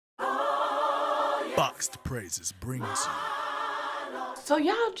Boxed Praises brings you. So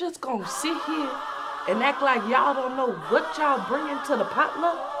y'all just gonna sit here and act like y'all don't know what y'all bringing to the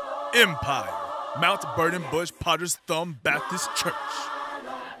potluck? Empire, Mount Burning Bush Potter's Thumb Baptist Church.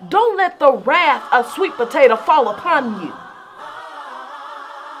 Don't let the wrath of sweet potato fall upon you.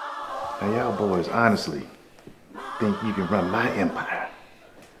 Now y'all boys honestly think you can run my empire?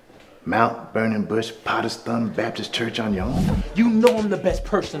 Mount Burning Bush Potter's Thumb Baptist Church on your own? You know I'm the best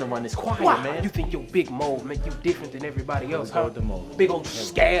person to run this choir, Wow. man. You think your big mold make you different than everybody else, huh? Big old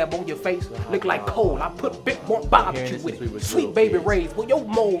scab on your face, look like coal. I put big more barbecue with it. Sweet baby rays, well your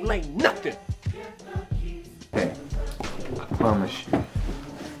mold ain't nothing. Hey, I promise you,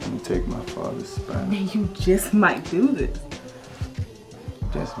 I'm gonna take my father's spine. Man, you just might do this.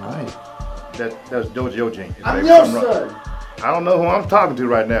 Just might. That's Dojo Jenkins. I'm your son. I don't know who I'm talking to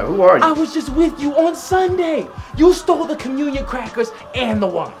right now. Who are you? I was just with you on Sunday. You stole the communion crackers and the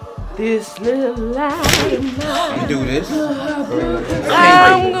wine. This little light of mine, do this.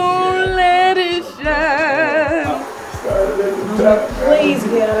 I'm gonna let it shine. Please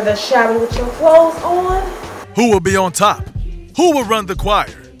get out of the shower with your clothes on. Who will be on top? Who will run the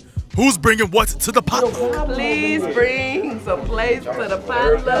choir? Who's bringing what to the potluck? Please bring some plates to the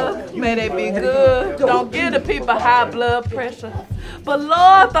potluck. May they be good. Don't give the people high blood pressure. But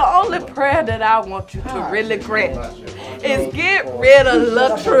Lord, the only prayer that I want you to really grant is get rid of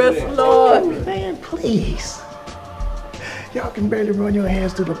luxurious, Lord. Man, please. Y'all can barely run your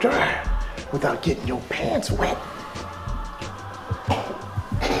hands through the dryer without getting your pants wet.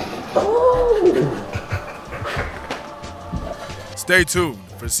 Stay tuned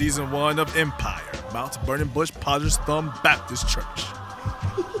for season 1 of Empire, Mount Burning Bush Potter's Thumb Baptist Church.